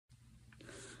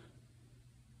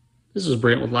This is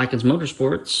Brent with Lykins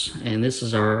Motorsports, and this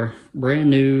is our brand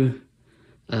new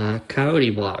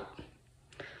Coyote block.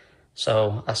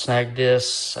 So I snagged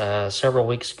this several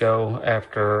weeks ago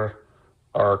after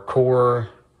our core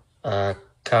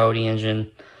Coyote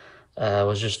engine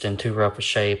was just in too rough a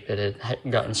shape. It had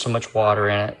gotten so much water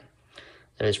in it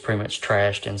that it's pretty much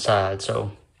trashed inside.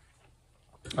 So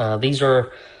these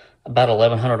are about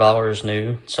 $1,100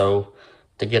 new. So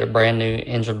to get a brand new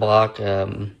engine block,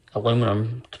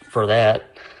 aluminum for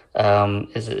that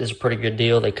is a pretty good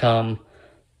deal. They come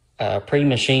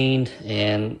pre-machined,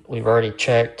 and we've already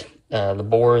checked the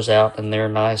bores out, and they're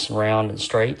nice and round and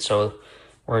straight, so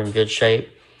we're in good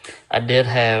shape. I did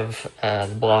have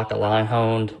the block line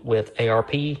honed with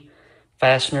ARP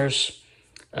fasteners.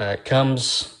 It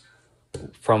comes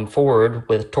from Ford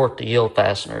with torque to yield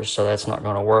fasteners, so that's not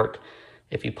going to work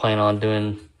if you plan on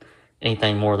doing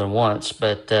anything more than once.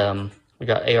 But we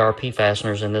got ARP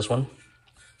fasteners in this one.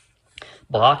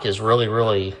 Block is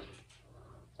really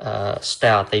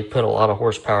stout. They put a lot of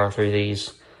horsepower through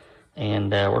these,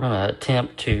 and we're going to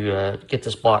attempt to get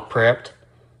this block prepped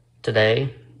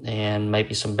today, and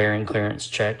maybe some bearing clearance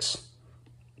checks,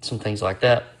 some things like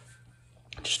that.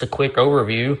 Just a quick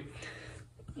overview.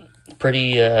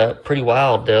 Pretty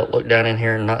wild to look down in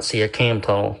here and not see a cam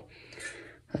tunnel.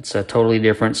 That's a totally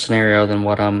different scenario than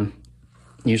what I'm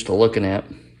used to looking at.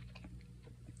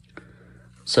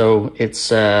 So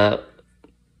it's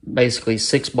basically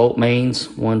 6 bolt mains,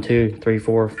 1, 2, 3,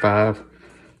 4, 5,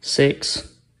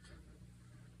 6.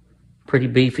 Pretty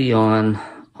beefy on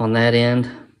that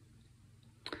end.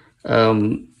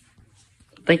 I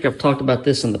think I've talked about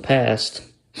this in the past.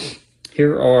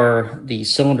 Here are the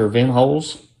cylinder vent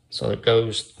holes. So it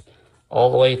goes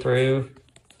all the way through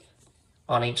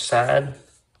on each side.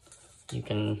 You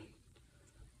can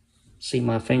see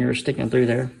my fingers sticking through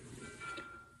there.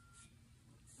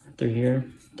 Through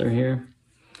here.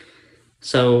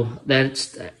 So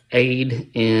that's aid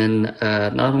in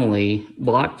not only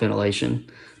block ventilation,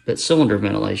 but cylinder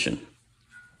ventilation.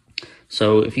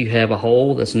 So if you have a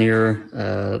hole that's near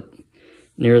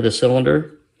the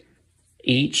cylinder,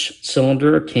 each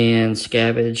cylinder can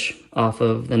scavenge off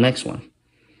of the next one.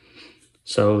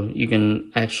 So you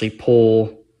can actually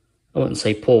pull, I wouldn't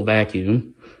say pull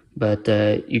vacuum, but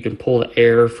you can pull the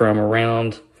air from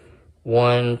around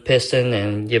one piston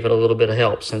and give it a little bit of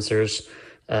help, since there's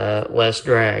less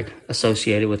drag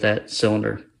associated with that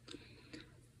cylinder.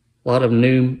 A lot of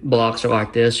new blocks are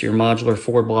like this, your modular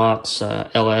Ford blocks,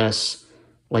 LS,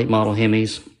 late model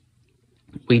Hemis.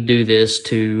 We do this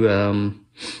to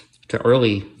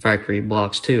early factory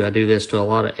blocks too. I do this to a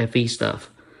lot of FE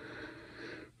stuff.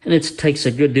 And it takes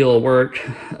a good deal of work.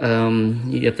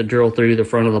 You have to drill through the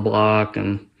front of the block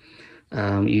and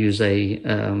use a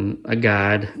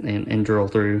guide and drill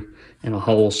through, and a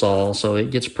hole saw, so it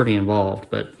gets pretty involved.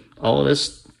 But all of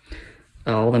this,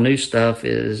 all the new stuff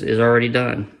is already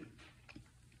done.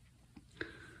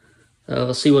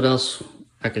 Let's see what else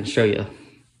I can show you.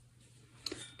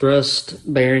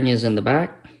 Thrust bearing is in the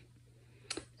back,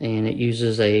 and it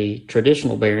uses a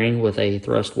traditional bearing with a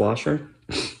thrust washer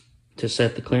to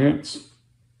set the clearance.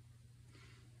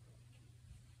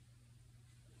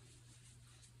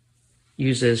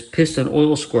 Uses piston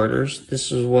oil squirters.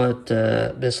 This is what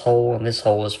this hole and this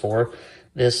hole is for.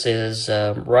 This is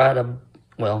it'd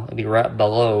be right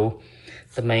below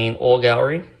the main oil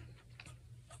gallery.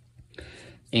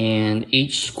 And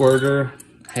each squirter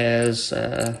has,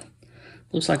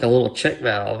 looks like a little check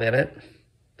valve in it.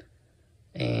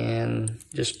 And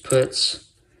just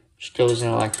goes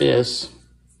in like this.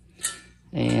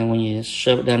 And when you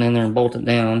shove it down in there and bolt it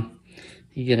down,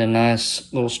 you get a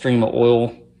nice little stream of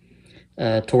oil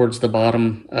towards the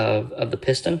bottom of the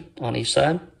piston on each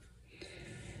side.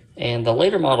 And the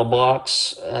later model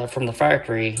blocks from the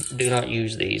factory do not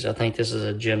use these. I think this is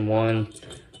a Gen 1,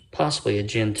 possibly a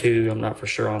Gen 2, I'm not for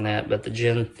sure on that, but the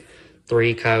Gen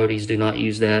 3 Coyotes do not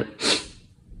use that,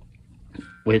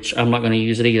 which I'm not going to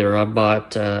use it either. I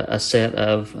bought a set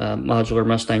of modular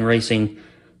Mustang Racing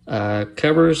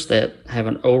covers that have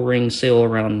an O-ring seal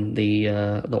around the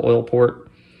oil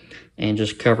port, and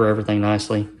just cover everything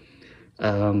nicely.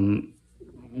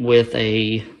 With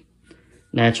a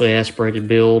naturally aspirated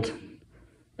build,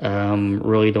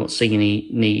 really don't see any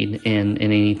need in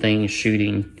anything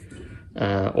shooting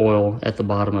oil at the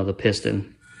bottom of the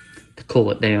piston to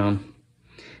cool it down.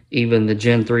 Even the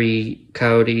Gen 3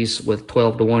 Coyotes with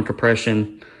 12-to-1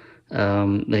 compression,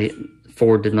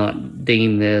 Ford did not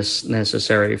deem this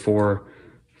necessary for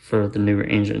the newer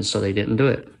engines, so they didn't do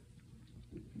it.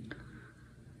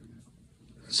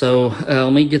 So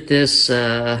let me get this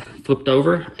flipped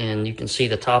over, and you can see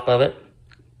the top of it.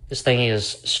 This thing is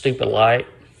stupid light.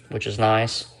 which is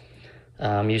nice.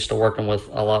 I'm used to working with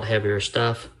a lot heavier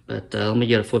stuff, but let me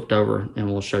get it flipped over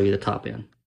and we'll show you the top end.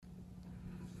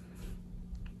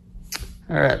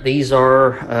 All right, these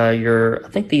are I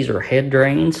think these are head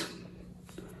drains.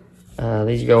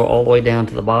 These go all the way down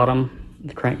to the bottom of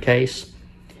the crankcase.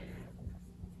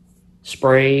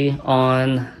 Spray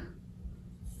on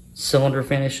cylinder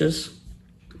finishes.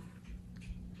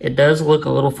 It does look a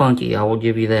little funky, I will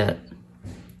give you that.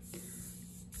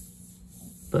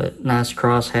 But nice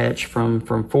crosshatch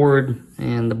from Ford,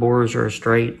 and the bores are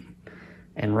straight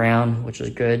and round, which is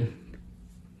good.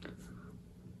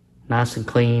 Nice and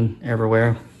clean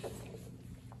everywhere.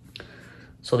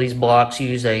 So these blocks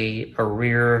use a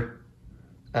rear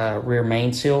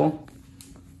main seal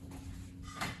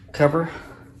cover.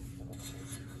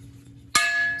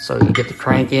 So you get the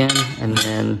crank in, and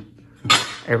then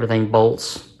everything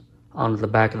bolts onto the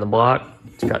back of the block.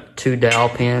 It's got 2 dowel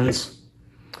pins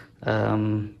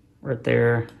right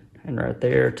there and right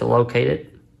there to locate it.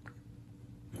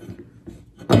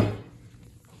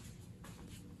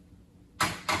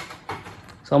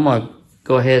 So I'm gonna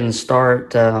go ahead and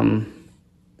start.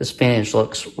 This finish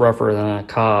looks rougher than a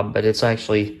cob, but it's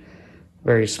actually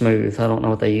very smooth. I don't know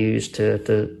what they use to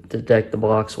deck the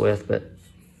blocks with, but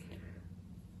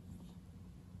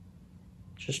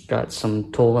just got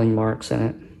some tooling marks in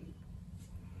it.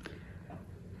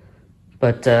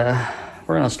 But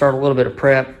we're gonna start a little bit of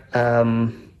prep.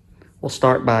 We'll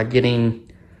start by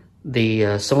getting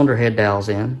the cylinder head dowels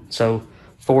in. So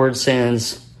Ford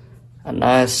sends a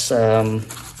nice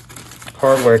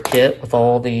hardware kit with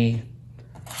all the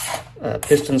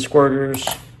piston squirters,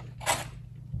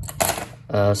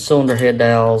 cylinder head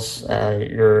dowels,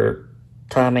 your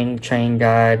timing chain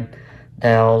guide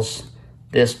dowels.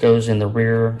 This goes in the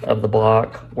rear of the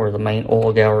block where the main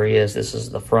oil gallery is. This is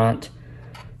the front.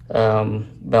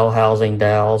 Bell housing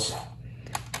dowels,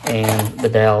 and the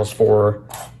dowels for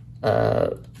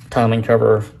timing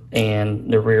cover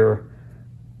and the rear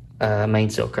main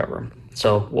seal cover.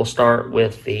 So we'll start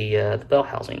with the bell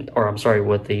housing, or I'm sorry,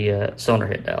 with the cylinder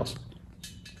head dowels.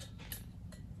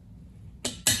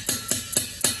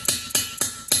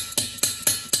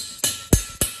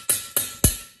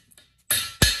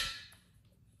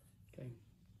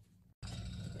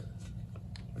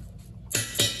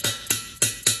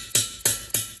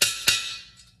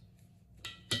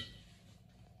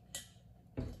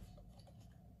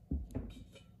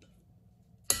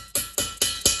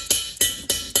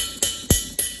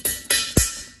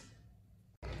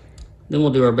 Then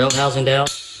we'll do our belt housing dowel.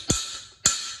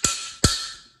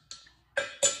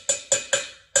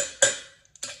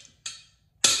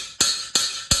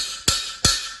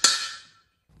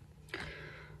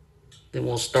 Then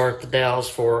we'll start the dowels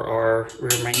for our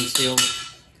rear main seal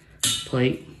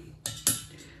plate.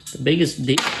 The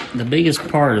biggest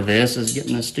part of this is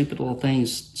getting the stupid little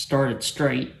things started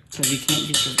straight, because you can't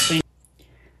get your thing.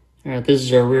 All right, this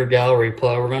is our rear gallery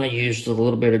plug. We're going to use a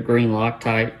little bit of green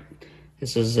Loctite.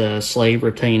 This is sleeve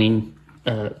retaining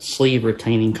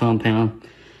compound.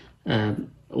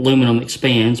 Aluminum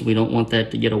expands. We don't want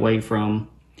that to get away from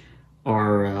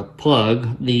our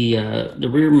plug. The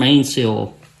rear main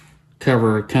seal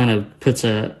cover kind of puts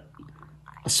a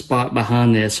spot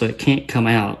behind this so it can't come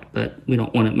out, but we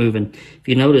don't want it moving. If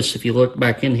you notice, if you look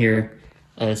back in here,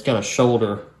 it's got a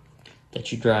shoulder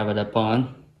that you drive it up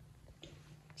on.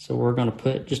 So we're going to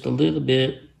put just a little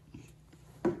bit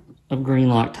of green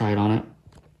Loctite on it.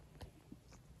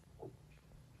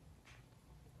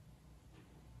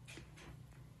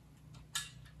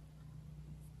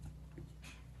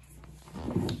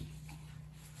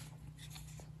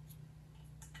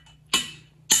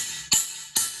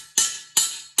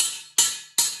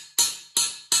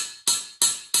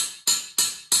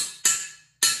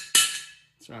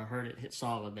 So I heard it hit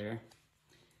solid there.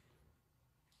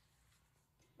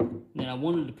 Then I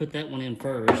wanted to put that one in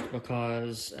first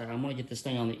because I'm going to get this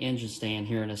thing on the engine stand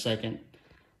here in a second.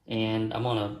 And I'm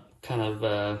going to kind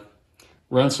of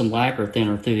run some lacquer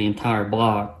thinner through the entire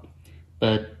block.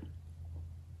 But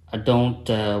I don't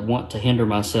want to hinder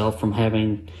myself from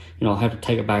having, have to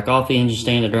take it back off the engine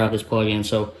stand to drive this plug in.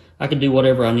 So I can do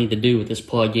whatever I need to do with this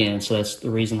plug in. So that's the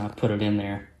reason I put it in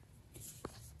there.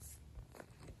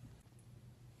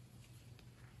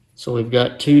 So we've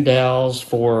got 2 dowels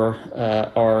for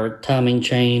our timing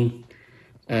chain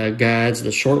guides.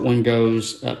 The short one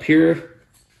goes up here.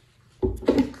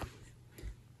 And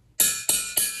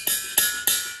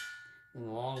the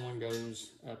long one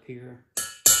goes up here.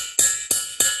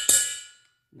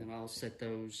 And then I'll set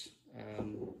those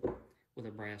with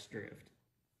a brass drift.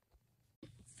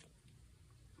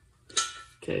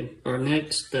 Okay, our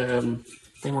next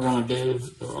thing we're going to do,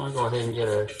 we're going to go ahead and get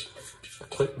a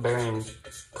quick bearing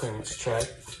clearance check.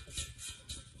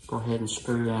 Go ahead and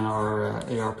screw in our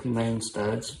ARP main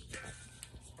studs.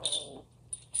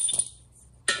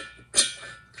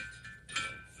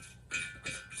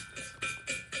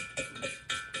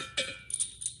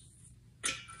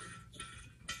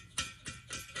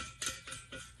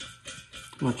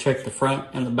 I'm going to check the front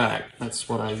and the back. That's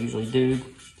what I usually do,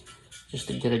 just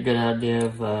to get a good idea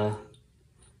of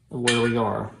where we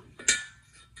are.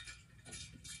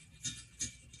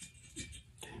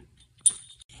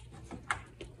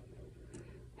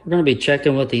 We're going to be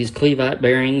checking with these Cleveite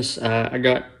bearings. I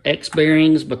got X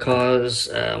bearings because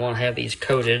I want to have these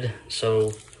coated,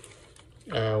 so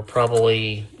we'll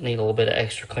probably need a little bit of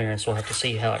extra clearance. We'll have to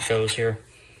see how it goes here.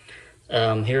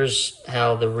 Here's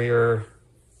how the rear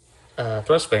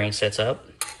thrust bearing sets up.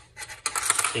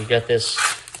 So you've got this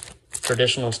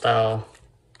traditional style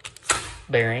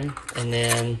bearing, and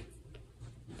then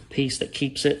the piece that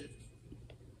keeps it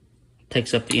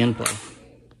takes up the end play.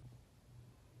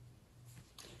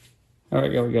 All right,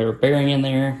 we got our bearing in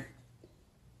there,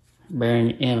 bearing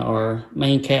in our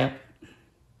main cap.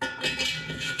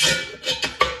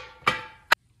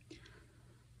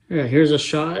 Yeah, here's a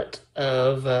shot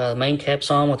of main caps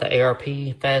on with the ARP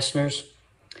fasteners.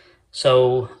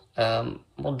 So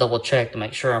we'll double check to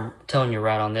make sure I'm telling you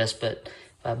right on this, but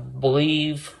I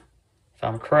believe, if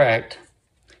I'm correct,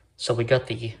 so we got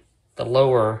the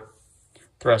lower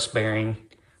thrust bearing.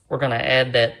 We're going to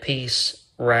add that piece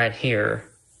right here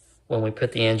when we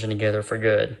put the engine together for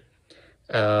good.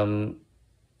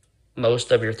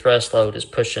 Most of your thrust load is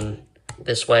pushing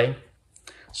this way,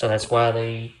 so that's why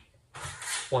they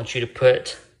want you to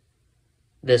put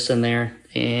this in there.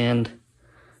 And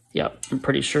yeah, I'm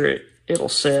pretty sure it'll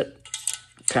sit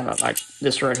kind of like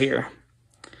this right here,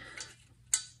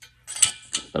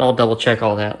 but I'll double check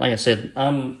all that. Like I said,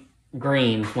 I'm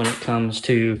green when it comes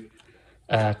to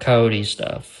Coyote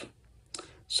stuff,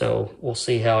 so we'll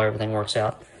see how everything works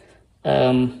out.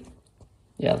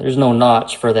 Yeah, there's no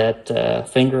notch for that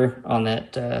finger on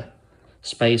that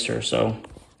spacer, so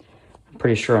I'm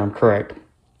pretty sure I'm correct.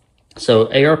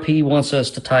 So ARP wants us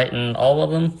to tighten all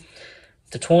of them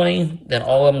to 20, then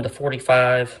all of them to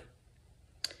 45,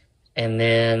 and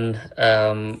then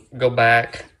go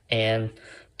back and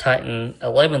tighten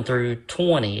 11 through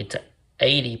 20 to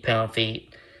 80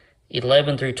 pound-feet.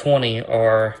 11 through 20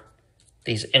 are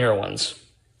these inner ones.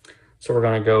 So we're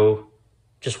going to go,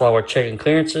 just while we're checking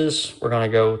clearances, we're going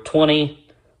to go 20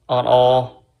 on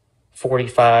all,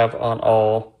 45 on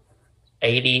all,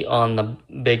 80 on the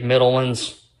big middle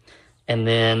ones, and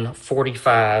then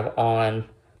 45 on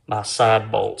my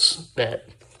side bolts that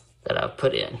I've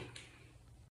put in.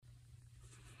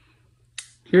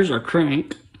 Here's our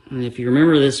crank. And if you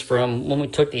remember this from when we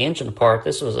took the engine apart,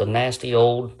 this was a nasty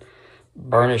old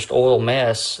burnished oil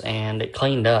mess, and it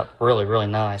cleaned up really, really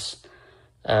nice.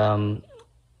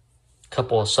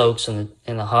 Couple of soaks in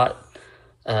the hot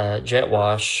jet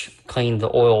wash cleaned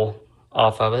the oil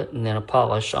off of it, and then a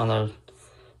polish on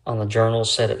the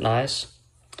journals set it nice.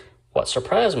 What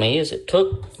surprised me is it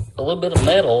took a little bit of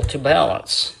metal to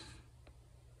balance.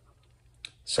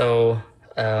 So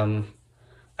I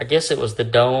guess it was the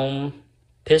dome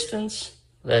pistons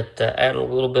that added a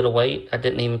little bit of weight. I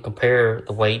didn't even compare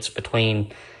the weights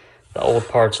between the old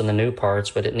parts and the new parts,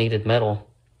 but it needed metal.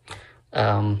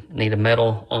 Needed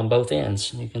metal on both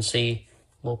ends. You can see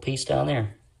a little piece down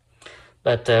there.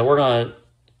 But we're going to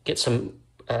get some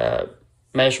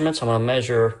measurements. I'm going to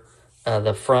measure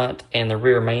the front and the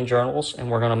rear main journals,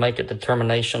 and we're going to make a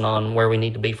determination on where we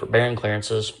need to be for bearing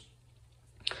clearances.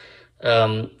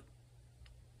 Let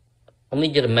me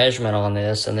get a measurement on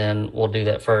this, and then we'll do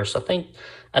that first.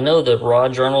 I know the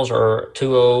rod journals are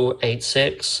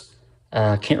 2086.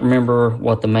 Can't remember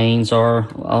what the mains are.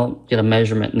 I'll get a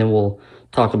measurement, and then we'll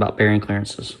talk about bearing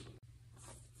clearances.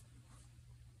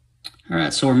 All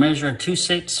right, so we're measuring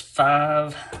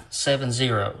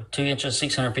 26570, 2 inches,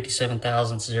 657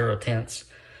 thousandths, 0 tenths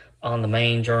on the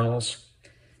main journals.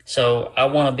 So I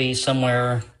want to be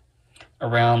somewhere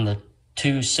around the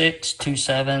 26,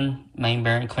 27 main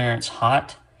bearing clearance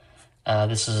hot.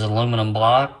 This is aluminum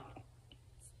block,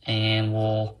 and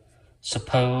we'll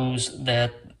suppose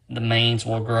that the mains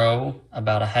will grow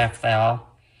about a half thou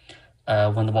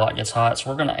when the block gets hot. So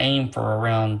we're going to aim for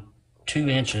around 2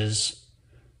 inches,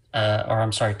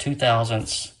 2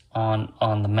 thousandths on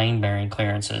the main bearing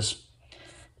clearances.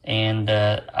 And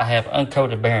I have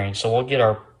uncoated bearings, so we'll get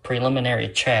our preliminary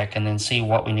check and then see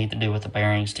what we need to do with the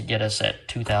bearings to get us at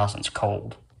 2 thousandths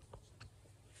cold.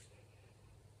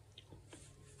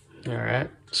 All right,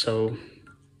 so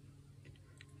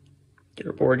get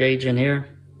our bore gauge in here.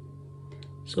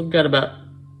 So we've got about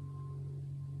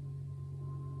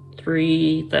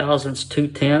 3 thousandths,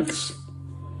 2/10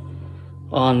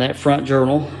 on that front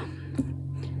journal.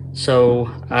 So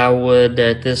I would,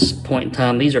 at this point in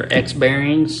time, these are X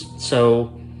bearings.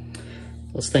 So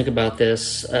let's think about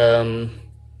this. 3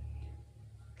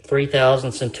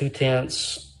 thousandths and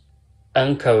 2/10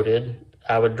 uncoated.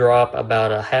 I would drop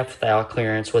about a 1/2 thou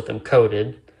clearance with them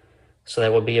coated. So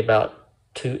that would be about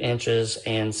 2 inches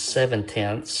and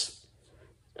 7/10.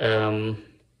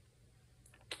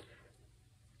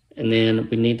 And then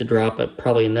we need to drop it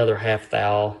probably another 1/2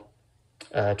 thou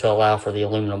to allow for the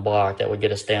aluminum block. That would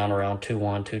get us down around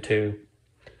 2.1, 2.2.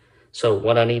 So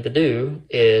what I need to do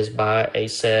is buy a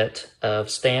set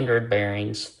of standard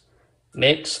bearings,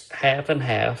 mix half and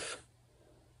half,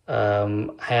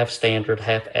 half standard,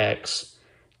 half X,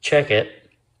 check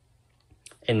it,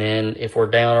 and then if we're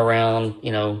down around,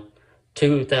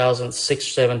 2 thousandths, 6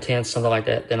 or 7/10, something like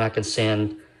that, then I can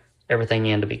send everything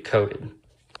in to be coated.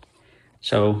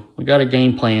 So we got a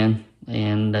game plan,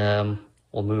 and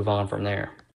we'll move on from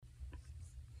there.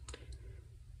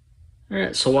 All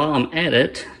right, so while I'm at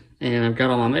it, and I've got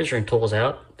all my measuring tools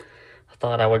out, I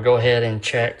thought I would go ahead and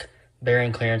check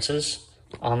bearing clearances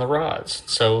on the rods.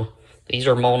 So these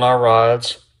are Molnar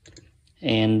rods,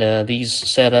 and these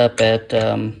set up at,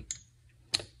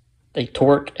 they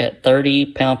torque at 30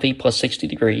 pound-feet plus 60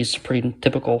 degrees, pretty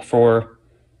typical for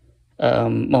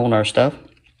Molnar stuff.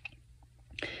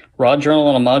 Rod journal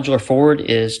on a modular Ford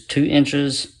is 2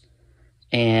 inches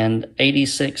and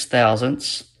 86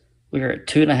 thousandths. We are at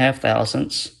 2.5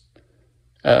 thousandths.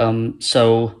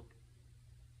 So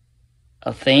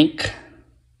I think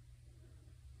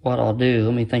what I'll do,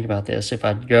 let me think about this. If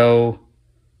I'd go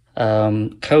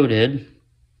coated,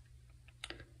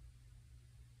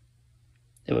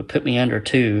 it would put me under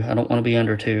 2. I don't want to be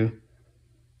under 2.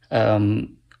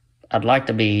 I'd like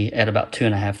to be at about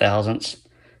 2.5 thousandths.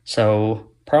 So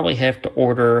probably have to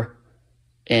order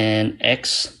an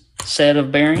X set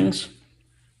of bearings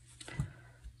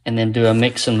and then do a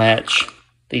mix and match.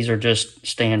 These are just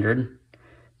standard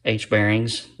H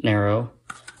bearings, narrow.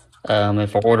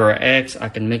 If I order an X, I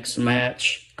can mix and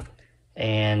match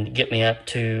and get me up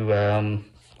to,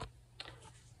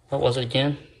 what was it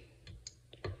again?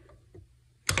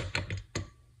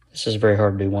 This is very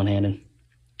hard to do one-handed.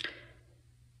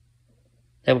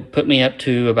 That would put me up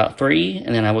to about 3,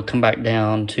 and then I would come back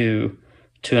down to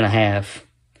 2.5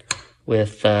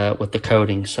 with the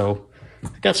coating. So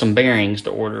I've got some bearings to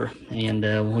order, and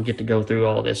we'll get to go through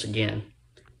all this again.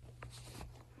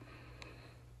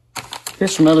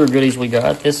 Here's some other goodies we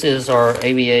got. This is our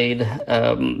Aviade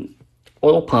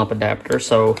oil pump adapter.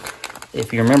 So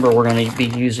if you remember, we're going to be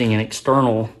using an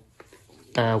external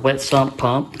wet sump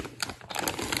pump.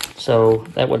 So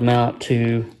that would mount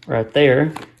to right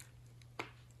there.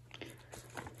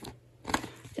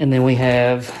 And then we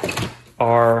have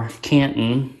our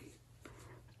Canton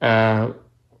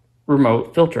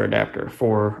remote filter adapter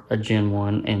for a Gen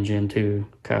 1 and Gen 2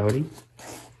 Coyote.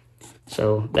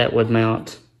 So that would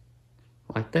mount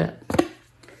like that.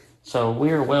 So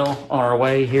we are well on our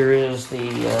way. Here is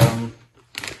the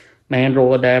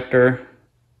mandrel adapter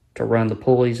to run the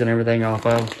pulleys and everything off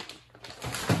of.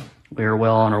 We are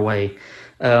well on our way.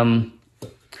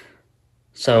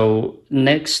 So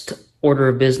next order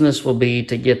of business will be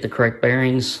to get the correct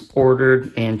bearings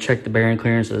ordered and check the bearing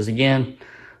clearances again.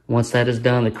 Once that is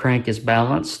done, the crank is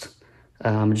balanced.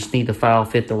 I just need to file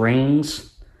fit the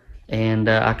rings, and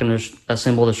I can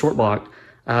assemble the short block.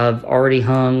 I've already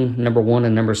hung number 1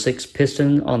 and number 6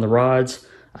 piston on the rods.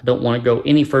 I don't want to go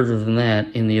any further than that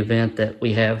in the event that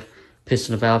we have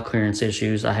piston valve clearance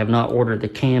issues. I have not ordered the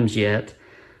cams yet,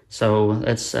 so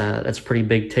that's a pretty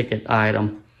big ticket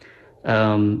item.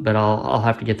 But I'll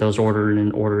have to get those ordered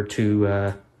in order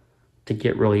to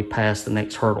get really past the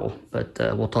next hurdle. But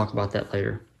we'll talk about that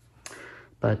later.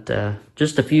 But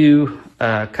just a few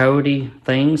Coyote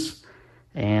things,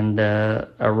 and a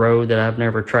road that I've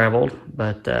never traveled,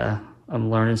 but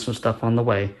I'm learning some stuff on the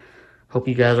way. Hope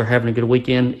you guys are having a good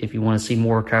weekend. If you want to see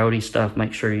more Coyote stuff,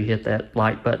 make sure you hit that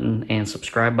like button and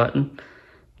subscribe button.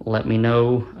 Let me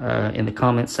know in the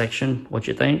comments section what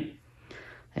you think.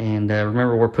 And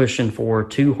remember, we're pushing for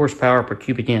 2 horsepower per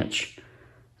cubic inch.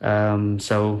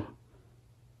 So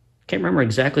can't remember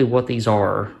exactly what these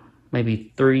are.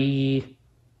 Maybe 3,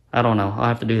 I don't know. I'll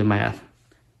have to do the math.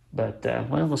 But,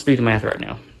 well, let's do the math right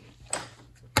now.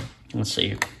 Let's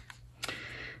see.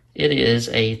 It is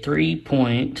a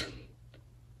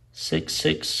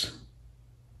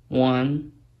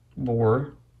 3.661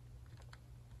 bore.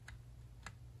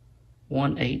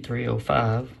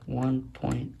 18305,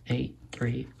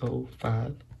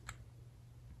 1.8305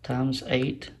 times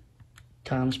 8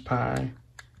 times pi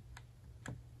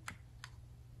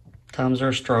times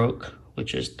our stroke,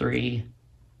 which is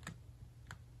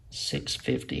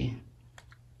 3,650.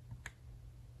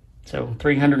 So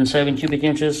 307 cubic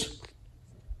inches,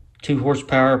 2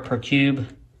 horsepower per cube,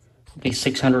 will be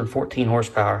 614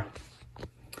 horsepower.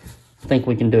 I think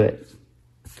we can do it.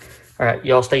 All right,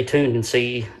 y'all stay tuned and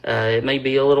see. It may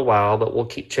be a little while, but we'll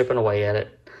keep chipping away at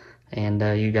it, and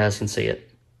you guys can see it.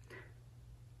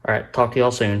 All right, talk to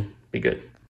y'all soon. Be good.